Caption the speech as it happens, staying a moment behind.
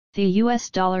The US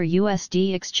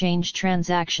dollar-USD exchange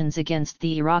transactions against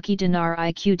the Iraqi Dinar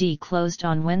IQD closed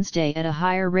on Wednesday at a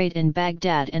higher rate in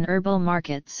Baghdad and Erbil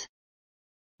markets.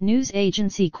 News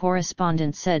agency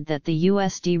correspondent said that the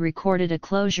USD recorded a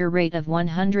closure rate of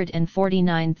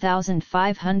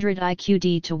 149,500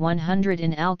 IQD to 100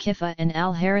 in Al-Kifa and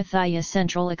Al-Harithaya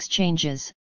central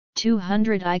exchanges,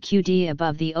 200 IQD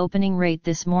above the opening rate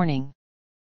this morning.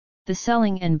 The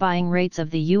selling and buying rates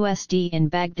of the USD in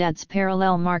Baghdad's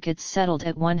parallel markets settled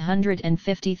at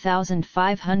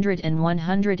 150,500 and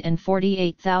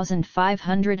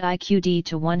 148,500 IQD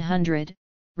to 100,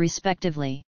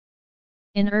 respectively.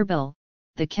 In Erbil,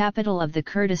 the capital of the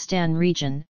Kurdistan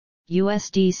region,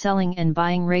 USD selling and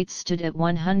buying rates stood at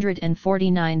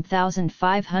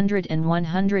 149,500 and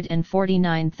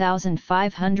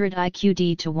 149,500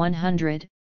 IQD to 100,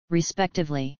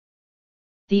 respectively.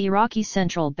 The Iraqi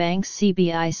Central Bank's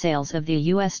CBI sales of the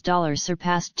US dollar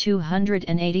surpassed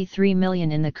 283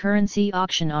 million in the currency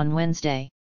auction on Wednesday.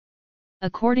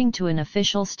 According to an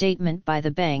official statement by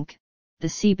the bank, the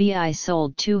CBI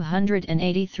sold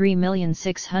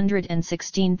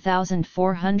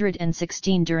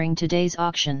 283,616,416 during today's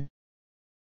auction.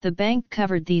 The bank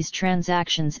covered these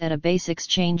transactions at a base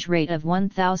exchange rate of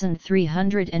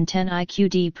 1,310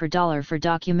 IQD per dollar for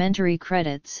documentary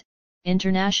credits,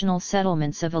 international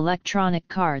settlements of electronic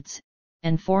cards,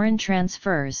 and foreign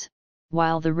transfers,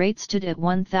 while the rate stood at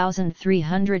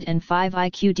 1,305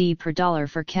 IQD per dollar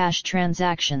for cash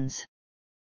transactions.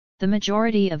 The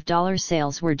majority of dollar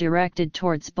sales were directed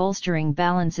towards bolstering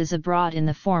balances abroad in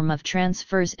the form of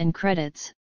transfers and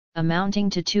credits, amounting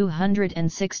to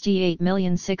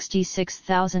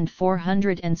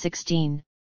 268,066,416,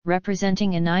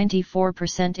 representing a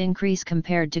 94% increase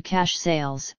compared to cash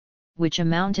sales, which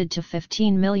amounted to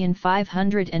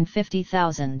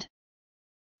 15,550,000.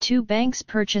 2 banks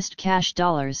purchased cash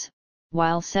dollars,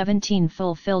 while 17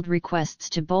 fulfilled requests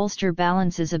to bolster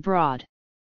balances abroad.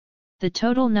 The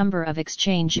total number of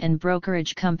exchange and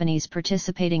brokerage companies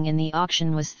participating in the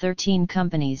auction was 13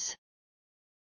 companies.